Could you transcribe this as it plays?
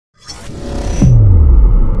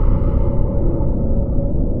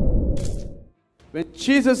When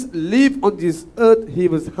Jesus lived on this earth, he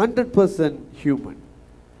was 100% human,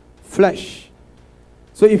 flesh.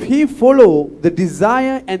 So if he followed the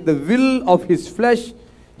desire and the will of his flesh,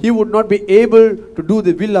 he would not be able to do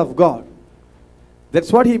the will of God.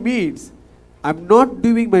 That's what he means. I'm not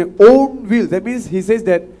doing my own will. That means he says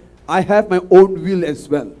that I have my own will as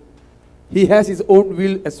well. He has his own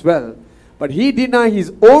will as well. But he denied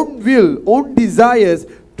his own will, own desires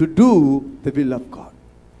to do the will of God.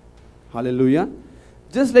 Hallelujah.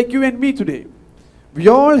 Just like you and me today. We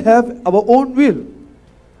all have our own will.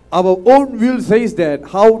 Our own will says that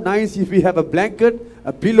how nice if we have a blanket,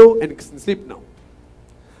 a pillow and can sleep now.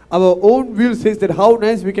 Our own will says that how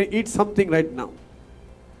nice we can eat something right now.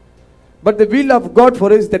 But the will of God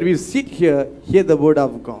for us is that we sit here, hear the word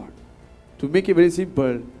of God. To make it very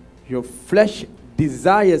simple, your flesh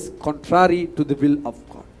desires contrary to the will of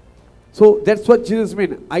God. So that's what Jesus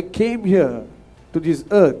meant. I came here to this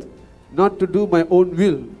earth not to do my own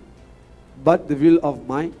will, but the will of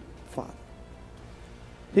my Father.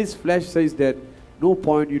 His flesh says that no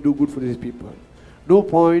point you do good for these people. No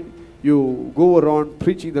point you go around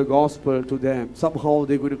preaching the gospel to them. Somehow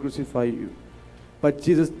they're going to crucify you. But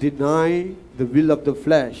Jesus denied the will of the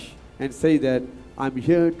flesh and say that I'm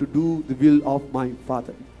here to do the will of my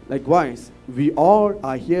Father. Likewise, we all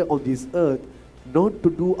are here on this earth not to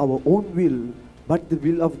do our own will, but the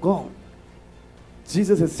will of God.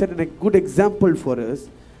 Jesus has set a good example for us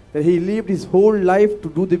that he lived his whole life to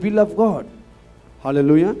do the will of God.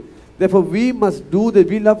 Hallelujah. Therefore, we must do the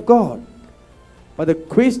will of God. But the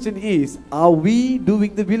question is, are we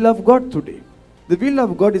doing the will of God today? The will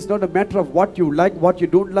of God is not a matter of what you like, what you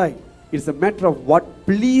don't like. It's a matter of what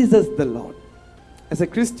pleases the Lord. As a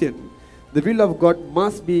Christian, the will of God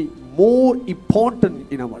must be more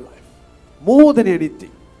important in our life. More than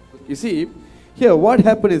anything. You see, here what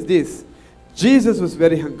happened is this. Jesus was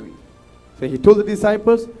very hungry. So he told the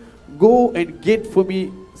disciples, go and get for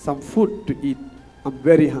me some food to eat. I'm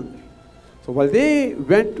very hungry. So while they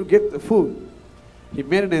went to get the food, he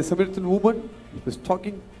met a Samaritan woman. He was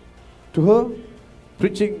talking to her,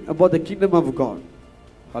 preaching about the kingdom of God.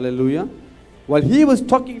 Hallelujah. While he was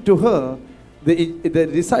talking to her, the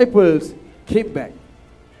disciples came back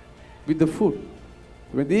with the food.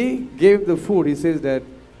 When they gave the food, he says that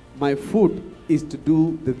my food is to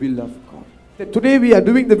do the will of God. Today we are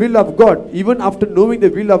doing the will of God, even after knowing the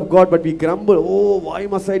will of God, but we grumble, oh, why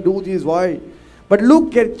must I do this, why? But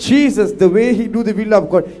look at Jesus, the way he do the will of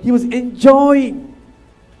God. He was enjoying.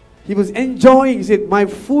 He was enjoying. He said, my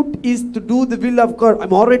food is to do the will of God.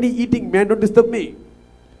 I'm already eating, man, don't disturb me.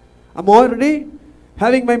 I'm already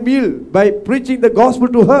having my meal by preaching the gospel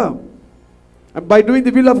to her. And by doing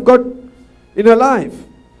the will of God in her life.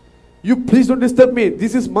 You please don't disturb me.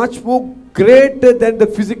 This is much more greater than the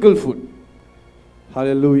physical food.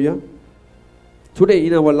 Hallelujah. Today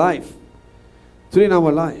in our life,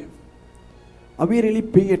 are we really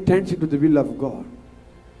paying attention to the will of God?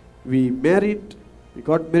 We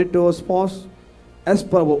got married to our spouse as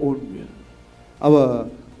per our own will.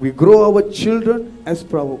 We grow our children as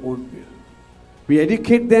per our own will. We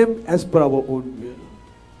educate them as per our own will.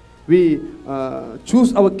 We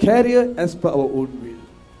choose our career as per our own will.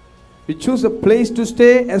 We choose a place to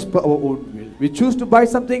stay as per our own will. We choose to buy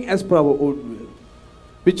something as per our own will.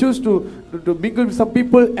 We choose to mingle with some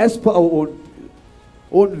people as per our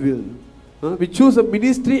own will. We choose a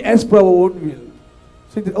ministry as per our own will.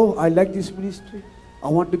 Saying that, oh, I like this ministry. I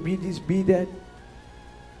want to be this, be that.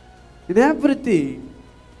 In everything,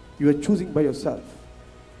 you are choosing by yourself.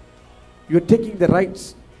 You are taking the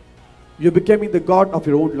rights. You are becoming the God of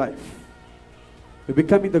your own life. You are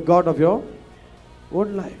becoming the God of your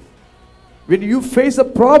own life. When you face a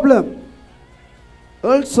problem,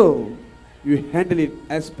 also, you handle it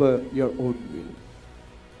as per your own will.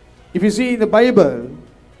 If you see in the Bible,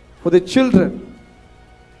 for the children,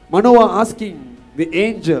 Manoah asking the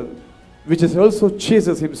angel, which is also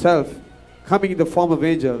Jesus himself, coming in the form of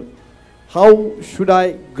angel, how should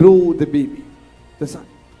I grow the baby, the son?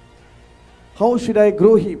 How should I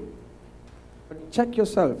grow him? But check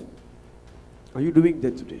yourself. Are you doing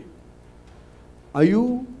that today? Are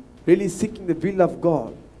you really seeking the will of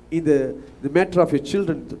God in the matter of your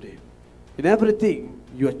children today? In everything,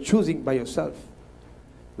 you are choosing by yourself.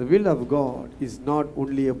 The will of God is not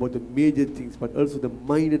only about the major things, but also the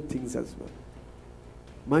minor things as well.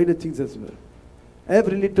 Minor things as well.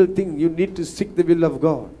 Every little thing, you need to seek the will of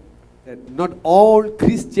God. And not all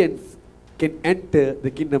Christians can enter the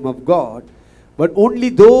kingdom of God, but only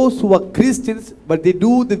those who are Christians, but they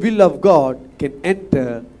do the will of God, can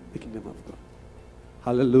enter the kingdom of God.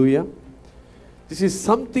 Hallelujah. This is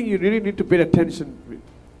something you really need to pay attention with.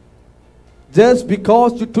 Just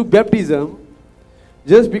because you took baptism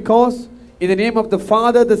Just because in the name of the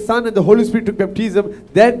Father, the Son, and the Holy Spirit took baptism,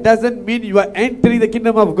 that doesn't mean you are entering the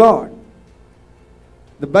kingdom of God.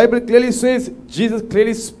 The Bible clearly says, Jesus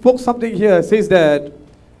clearly spoke something here, says that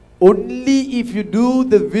only if you do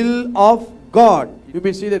the will of God. You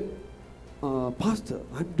may say that, Pastor,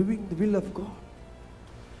 I'm doing the will of God.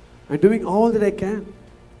 I'm doing all that I can.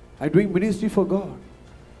 I'm doing ministry for God.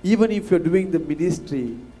 Even if you're doing the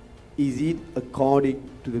ministry, is it according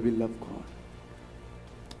to the will of God?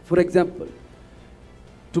 For example,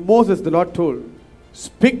 to Moses the Lord told,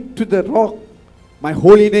 speak to the rock my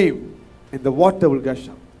holy name, and the water will gush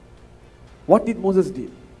out. What did Moses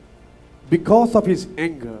do? Because of his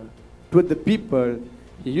anger toward the people,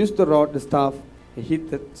 he used the rod, the staff, and hit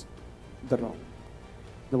the rock.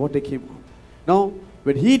 The water came out. Now,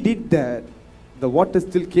 when he did that, the water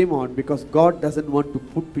still came out because God doesn't want to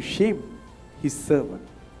put to shame his servant.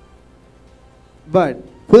 But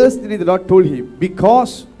personally, the Lord told him,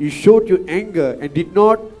 because you showed your anger and did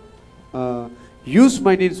not use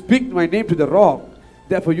my name, speak my name to the rock,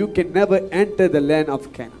 therefore you can never enter the land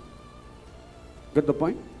of Canaan. Got the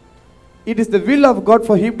point? It is the will of God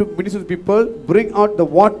for him to minister to people, bring out the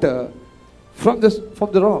water from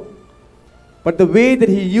the rock. But the way that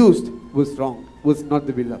he used was wrong, was not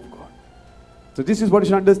the will of God. So this is what you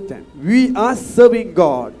should understand. We are serving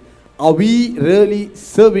God. Are we really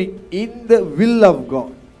serving in the will of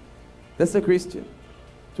God? That's a Christian.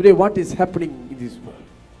 Today, what is happening in this world?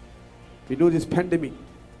 We know this pandemic.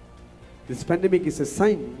 This pandemic is a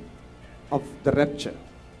sign of the rapture.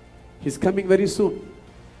 He's coming very soon.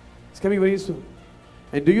 He's coming very soon.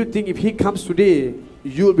 And do you think if he comes today,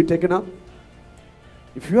 you will be taken up?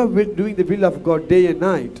 If you are doing the will of God day and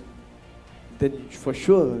night, then for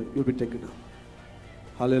sure you'll be taken up.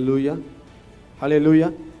 Hallelujah.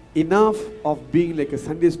 Hallelujah. Enough of being like a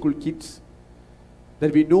Sunday school kids,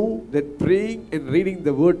 that we know that praying and reading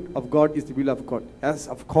the word of God is the will of God. As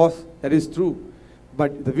of course that is true,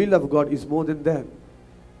 but the will of God is more than that.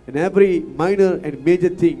 In every minor and major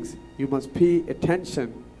things, you must pay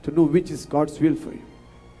attention to know which is God's will for you.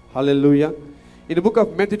 Hallelujah. In the book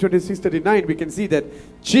of Matthew 26:39, we can see that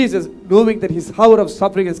Jesus, knowing that his hour of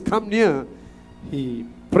suffering has come near, he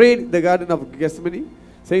prayed in the Garden of Gethsemane,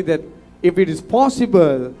 saying that if it is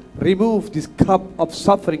possible, remove this cup of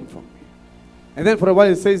suffering from me. And then for a while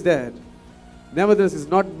it says that, nevertheless, it's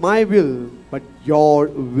not my will, but your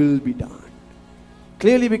will be done.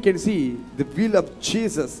 Clearly we can see the will of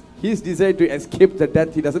Jesus, his desire to escape the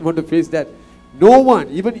death. He doesn't want to face that. No one,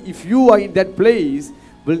 even if you are in that place,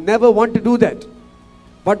 will never want to do that.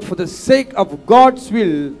 But for the sake of God's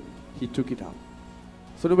will, he took it out.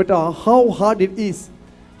 So no matter how hard it is,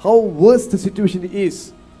 how worse the situation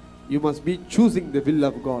is, you must be choosing the will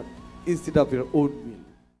of God instead of your own will.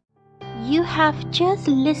 You have just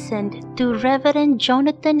listened to Reverend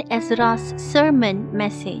Jonathan Ezra's sermon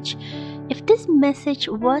message. If this message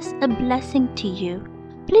was a blessing to you,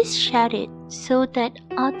 please share it so that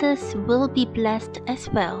others will be blessed as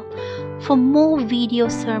well. For more video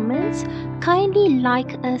sermons, kindly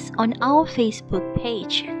like us on our Facebook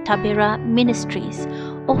page, Tabera Ministries,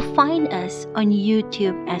 or find us on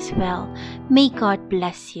YouTube as well. May God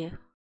bless you.